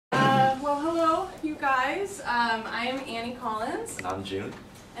guys. I am Annie Collins. And I'm June.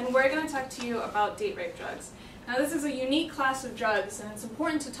 And we're going to talk to you about date rape drugs. Now this is a unique class of drugs, and it's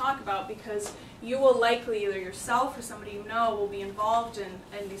important to talk about because you will likely, either yourself or somebody you know, will be involved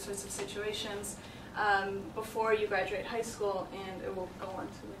in these sorts of situations before you graduate high school, and it will go on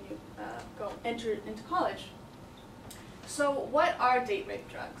to when you enter into college. So what are date rape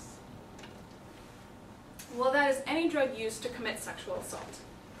drugs? Well, that is any drug used to commit sexual assault.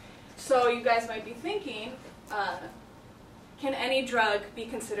 So you guys might be thinking, can any drug be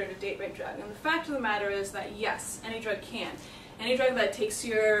considered a date rape drug? And the fact of the matter is that yes, any drug can. Any drug that takes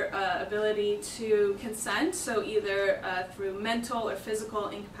your ability to consent, so either through mental or physical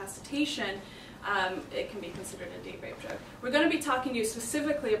incapacitation, it can be considered a date rape drug. We're going to be talking to you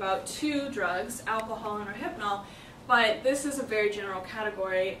specifically about two drugs, alcohol and Rohypnol, but this is a very general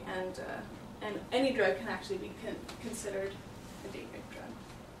category, and any drug can actually be considered a date rape drug.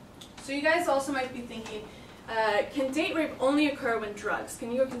 So you guys also might be thinking, can date rape only occur when drugs?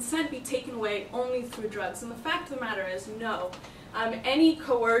 Can your consent be taken away only through drugs? And the fact of the matter is no. Any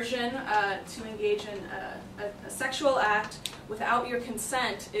coercion to engage in a sexual act without your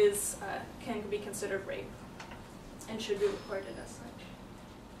consent can be considered rape and should be reported as such.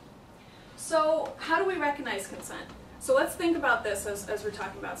 So how do we recognize consent? So let's think about this as we're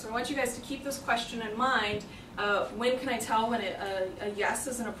talking about. So I want you guys to keep this question in mind. When can I tell when a yes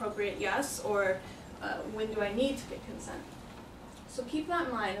is an appropriate yes, or when do I need to get consent? So keep that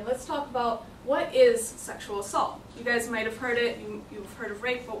in mind, and let's talk about what is sexual assault. You guys might have heard it, you've heard of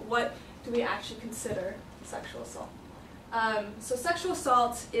rape, but what do we actually consider sexual assault? So sexual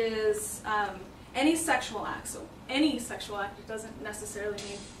assault is any sexual act. So any sexual act, it doesn't necessarily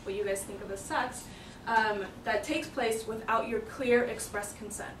mean what you guys think of as sex, that takes place without your clear express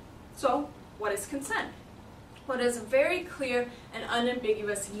consent. So what is consent? Well, it is a very clear and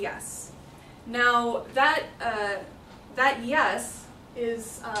unambiguous yes. Now that yes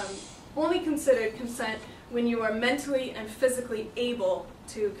is only considered consent when you are mentally and physically able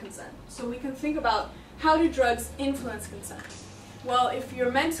to consent. So we can think about, how do drugs influence consent? Well, if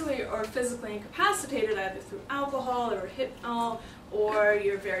you're mentally or physically incapacitated, either through alcohol or Rohypnol, or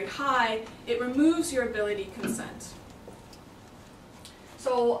you're very high, it removes your ability to consent.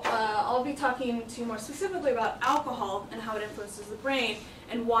 So I'll be talking to you more specifically about alcohol and how it influences the brain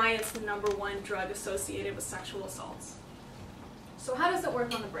and why it's the #1 drug associated with sexual assaults. So how does it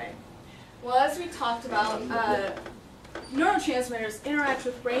work on the brain? Well, as we talked about, neurotransmitters interact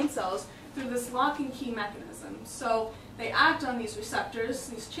with brain cells through this lock and key mechanism. So they act on these receptors,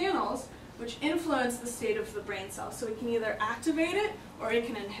 these channels, which influence the state of the brain cell. So it can either activate it or it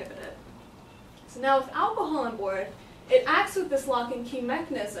can inhibit it. So now with alcohol on board, it acts with this lock and key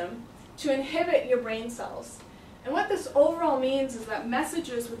mechanism to inhibit your brain cells. And what this overall means is that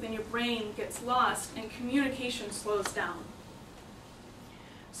messages within your brain gets lost and communication slows down.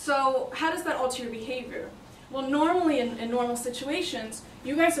 So how does that alter your behavior? Well, normally in normal situations,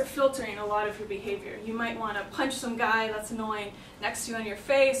 you guys are filtering a lot of your behavior. You might want to punch some guy that's annoying next to you on your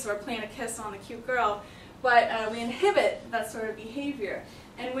face, or plan a kiss on a cute girl, but we inhibit that sort of behavior.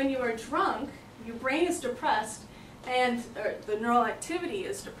 And when you are drunk, your brain is depressed, and the neural activity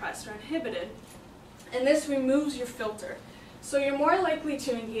is depressed or inhibited, and this removes your filter. So you're more likely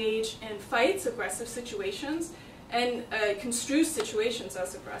to engage in fights, aggressive situations, and construe situations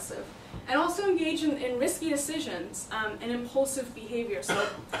as aggressive, and also engage in risky decisions and impulsive behavior. So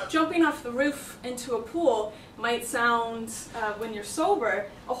jumping off the roof into a pool might sound, when you're sober,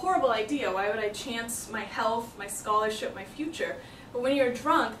 a horrible idea. Why would I chance my health, my scholarship, my future? But when you're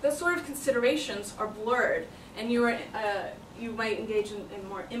drunk, those sort of considerations are blurred, and you might engage in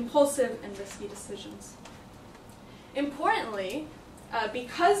more impulsive and risky decisions. Importantly,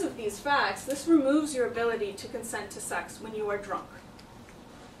 because of these facts, this removes your ability to consent to sex when you are drunk.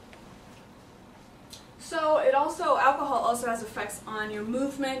 So alcohol also has effects on your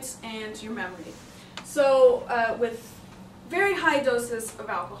movement and your memory. So with very high doses of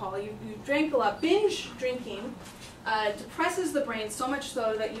alcohol, you drink a lot. Binge drinking depresses the brain so much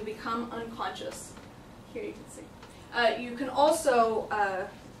so that you become unconscious. Here you can see. You can also,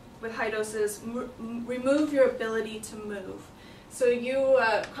 with high doses, remove your ability to move. So you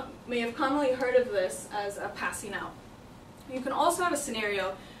may have commonly heard of this as passing out. You can also have a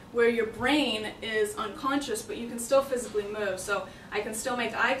scenario where your brain is unconscious, but you can still physically move. So I can still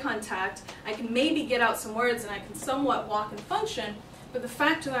make eye contact, I can maybe get out some words, and I can somewhat walk and function, but the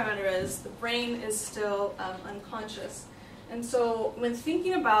fact of the matter is the brain is still unconscious. And so when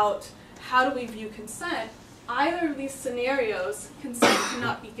thinking about how do we view consent, either of these scenarios, consent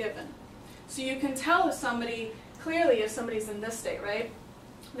cannot be given. So you can tell if somebody, clearly if somebody's in this state, right?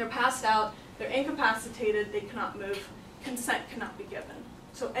 They're passed out, they're incapacitated, they cannot move, consent cannot be given.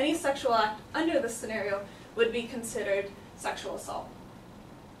 So any sexual act under this scenario would be considered sexual assault.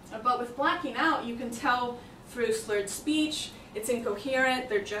 But with blacking out, you can tell through slurred speech, it's incoherent,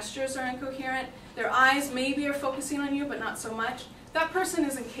 their gestures are incoherent, their eyes maybe are focusing on you, but not so much. That person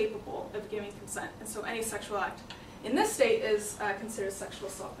is incapable of giving consent, and so any sexual act in this state is considered sexual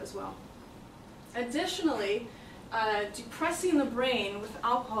assault as well. Additionally, depressing the brain with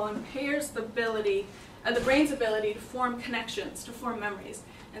alcohol impairs the brain's ability to form connections, to form memories.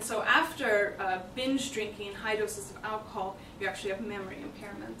 And so after binge drinking high doses of alcohol, you actually have memory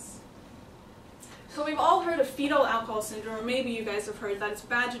impairments. So we've all heard of fetal alcohol syndrome, or maybe you guys have heard that it's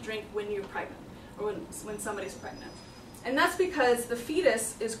bad to drink when you're pregnant, or when somebody's pregnant. And that's because the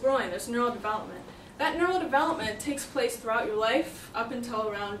fetus is growing, there's neural development. That neural development takes place throughout your life up until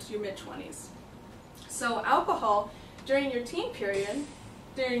around your mid-20s. So alcohol during your teen period,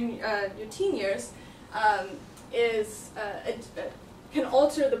 during your teen years, can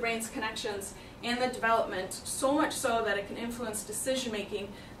alter the brain's connections and the development so much so that it can influence decision making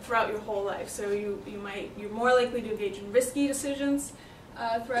throughout your whole life. So you're more likely to engage in risky decisions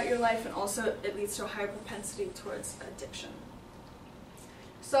throughout your life, and also it leads to a higher propensity towards addiction.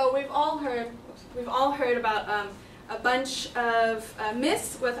 So we've all heard about a bunch of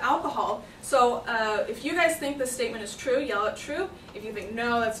myths with alcohol. So if you guys think this statement is true, yell out true. If you think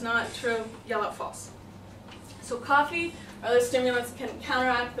no, that's not true, yell out false. So coffee or other stimulants can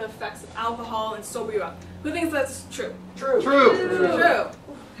counteract the effects of alcohol and sober you up. Who thinks that's true? True. True.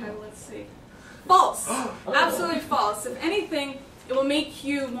 Okay, let's see. False. Absolutely false. If anything, it will make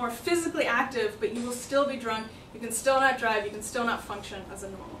you more physically active, but you will still be drunk. You can still not drive. You can still not function as a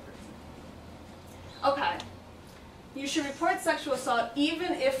normal person. Okay. You should report sexual assault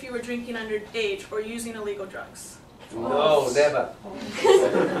even if you were drinking underage or using illegal drugs. No, never. I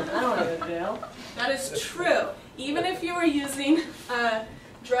don't want to go to jail. That is true. Even if you were using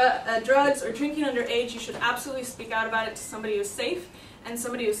drugs or drinking underage, you should absolutely speak out about it to somebody who's safe. And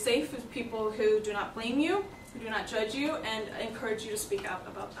somebody who's safe is people who do not blame you, who do not judge you, and encourage you to speak out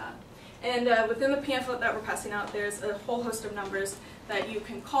about that. And within the pamphlet that we're passing out, there's a whole host of numbers that you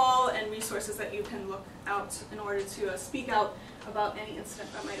can call and resources that you can look out in order to speak out about any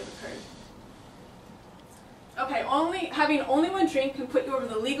incident that might have occurred. Okay, having only one drink can put you over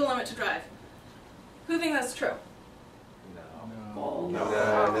the legal limit to drive. Who thinks that's true? No,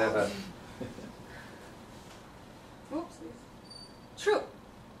 never. Oops. True.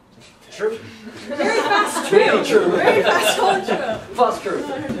 True. Very fast true. True. Very fast told true. Fast true.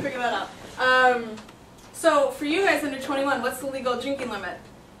 I have to figure that out. So for you guys under 21, what's the legal drinking limit?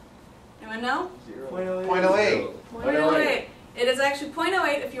 Anyone know? 0.08. 0.08. It is actually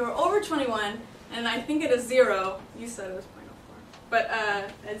 0.08 if you are over 21, and I think it is 0. You said it was 0.04. But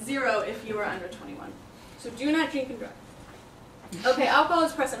at 0 if you are under 21. So do not drink and drive. Okay, alcohol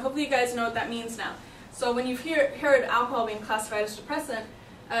is depressant. Hopefully you guys know what that means now. So when you've heard alcohol being classified as depressant,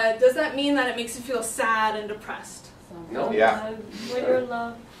 does that mean that it makes you feel sad and depressed? No. Yeah. When you're in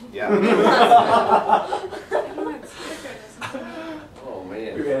love. Yeah. Oh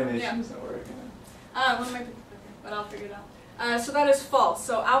man. Your animation isn't working. One of my pictures, but I'll figure it out. So that is false.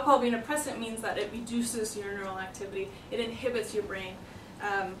 So alcohol being a depressant means that it reduces your neural activity. It inhibits your brain.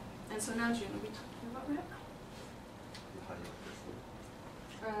 And so now June will be talking about Rohypnol.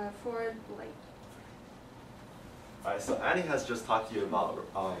 Forward light. Alright, so Annie has just talked to you about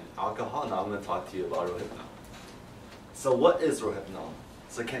alcohol, now I'm going to talk to you about Rohypnol. So what is Rohypnol?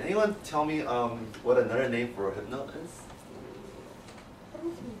 So can anyone tell me what another name for Rohypnol is?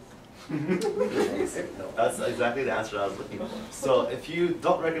 That's exactly the answer I was looking for. So if you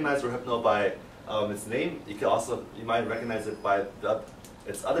don't recognize Rohypnol by its name, you might recognize it by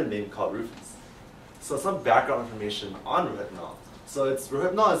its other name called roofies. So some background information on Rohypnol. So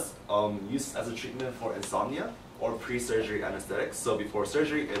Rohypnol is used as a treatment for insomnia or pre-surgery anesthetics. So before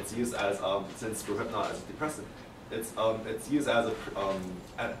surgery, it's used as since Rohypnol is a depressant, it's used as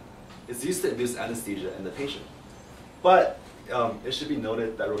it's used to induce anesthesia in the patient. But it should be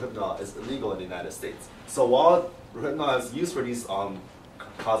noted that Rohypnol is illegal in the United States. So while Rohypnol is used for these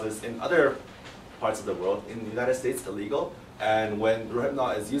causes in other parts of the world, in the United States, illegal. And when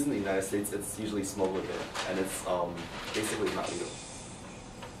Rohypnol is used in the United States, it's usually smuggled in, and it's basically not legal.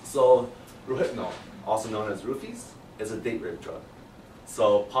 So Rohypnol, also known as roofies, is a date rape drug.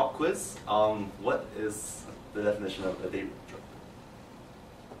 So pop quiz, what is the definition of a date rape drug?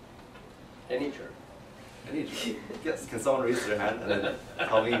 Any drug. Any drug. Yes, can someone raise their hand and then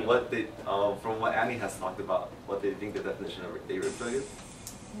tell me what they, from what Annie has talked about, what they think the definition of a date rape drug is?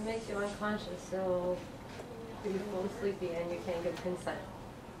 It makes you unconscious, so you feel sleepy and you can't give consent.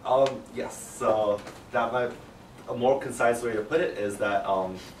 Yes. So that might a more concise way to put it is that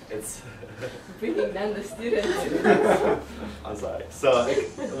it's. Bringing down the students. I'm sorry. So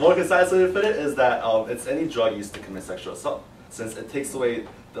a more concise way to put it is that it's any drug used to commit sexual assault, since it takes away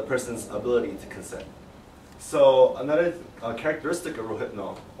the person's ability to consent. So another characteristic of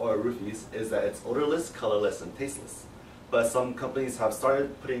Rohypnol or roofies is that it's odorless, colorless, and tasteless. But some companies have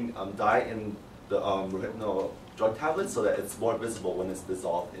started putting dye in the Rohypnol drug tablets so that it's more visible when it's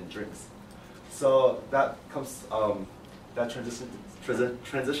dissolved in drinks. So that comes that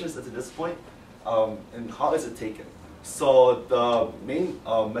transitions into this point. And how is it taken? So the main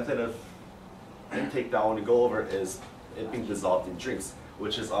method of intake that I want to go over is it being dissolved in drinks,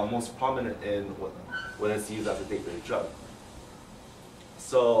 which is most prominent in when it's used as a gateway drug.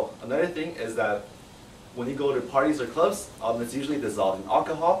 So another thing is that when you go to parties or clubs, it's usually dissolved in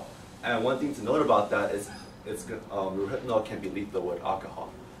alcohol. And one thing to note about that is Rohypnol can be lethal with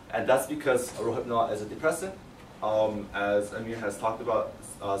alcohol. And that's because Rohypnol is a depressant, as Amir has talked about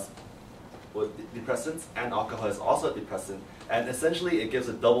with depressants, and alcohol is also a depressant. And essentially it gives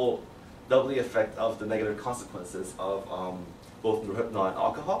a doubly effect of the negative consequences of both Rohypnol and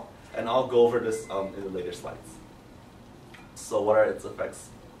alcohol. And I'll go over this in the later slides. So what are its effects?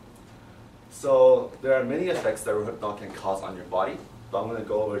 So there are many effects that Rohypnol can cause on your body, but I'm going to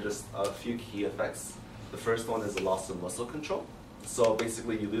go over just a few key effects. The first one is the loss of muscle control. So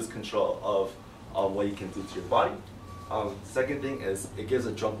basically you lose control of what you can do to your body. Second thing is it gives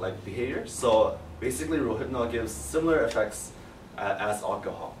a drunk-like behavior. So basically Rohypnol gives similar effects as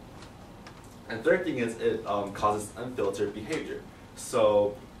alcohol. And third thing is it causes unfiltered behavior.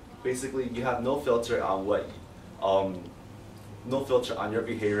 So basically you have no filter on no filter on your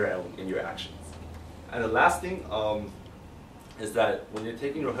behavior and in your actions. And the last thing is that when you're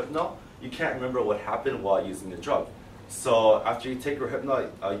taking Rohypnol, you can't remember what happened while using the drug. So after you take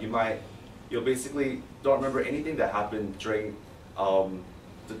Rohypnol, you'll basically don't remember anything that happened during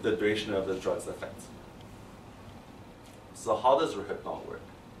the duration of the drug's effect. So how does Rohypnol work?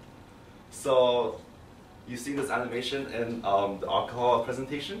 So you see this animation in the alcohol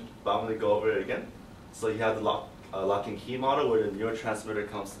presentation, but I'm going to go over it again. So you have the lock and key model where the neurotransmitter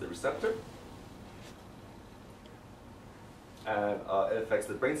comes to the receptor, and it affects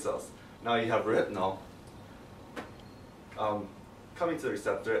the brain cells. Now you have Rohypnol coming to the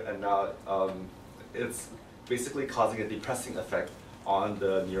receptor, and now it's basically causing a depressing effect on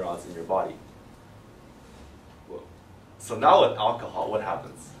the neurons in your body. Whoa. So now with alcohol, what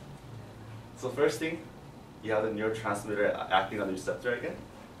happens? So first thing, you have the neurotransmitter acting on the receptor again.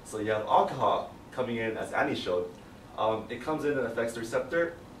 So you have alcohol coming in, as Annie showed. It comes in and affects the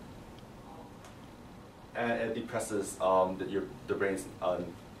receptor, and it depresses the brain's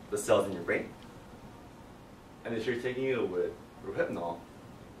the cells in your brain. And if you're taking it with Rohypnol,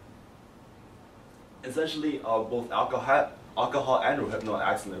 essentially both alcohol and Rohypnol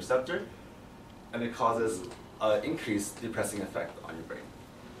acts on the receptor, and it causes an increased depressing effect on your brain.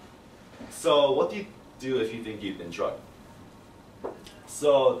 So what do you do if you think you've been drugged?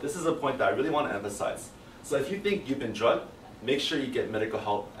 So this is a point that I really want to emphasize. So if you think you've been drugged, make sure you get medical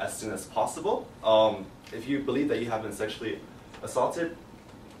help as soon as possible. If you believe that you have been sexually assaulted,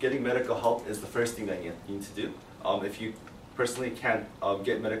 getting medical help is the first thing that you need to do. If you personally can't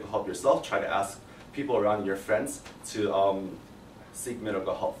get medical help yourself, try to ask people around your friends to seek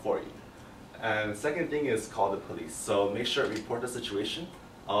medical help for you. And the second thing is call the police. So make sure to report the situation.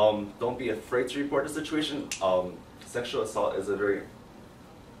 Don't be afraid to report the situation. Sexual assault is a very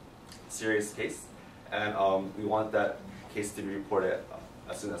serious case, and we want that case to be reported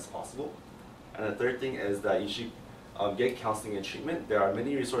as soon as possible. And the third thing is that you should get counseling and treatment. There are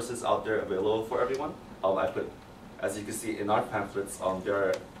many resources out there available for everyone. I put, as you can see in our pamphlets, there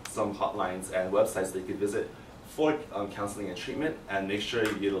are some hotlines and websites that you can visit for counseling and treatment, and make sure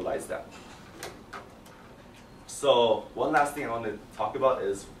you utilize that. So one last thing I want to talk about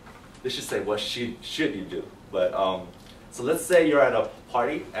is, this should say what should you do. But so let's say you're at a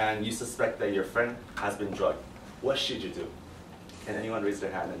party and you suspect that your friend has been drugged. What should you do? Can anyone raise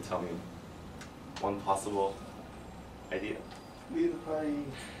their hand and tell me one possible idea? Leave the party.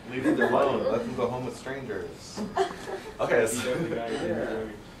 Leave it alone. Let them go home with strangers. Okay,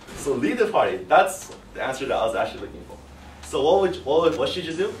 so leave the party. That's the answer that I was actually looking for. So what should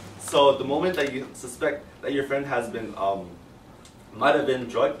you do? So the moment that you suspect that your friend has been might have been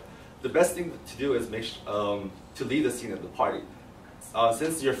drugged, the best thing to do is to leave the scene of the party.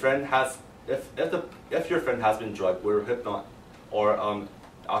 Since your friend has, if your friend has been drugged with Rohypnol or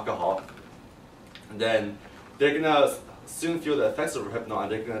alcohol, then they're gonna soon feel the effects of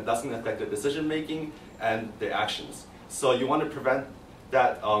Rohypnol, and that's gonna affect their decision making and their actions. So you want to prevent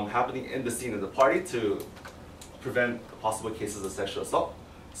that happening in the scene of the party to prevent possible cases of sexual assault.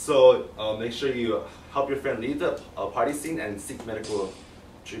 So make sure you help your friend leave the party scene and seek medical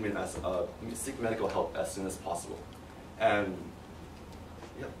treatment seek medical help as soon as possible. And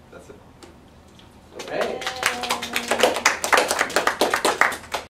yeah, that's it.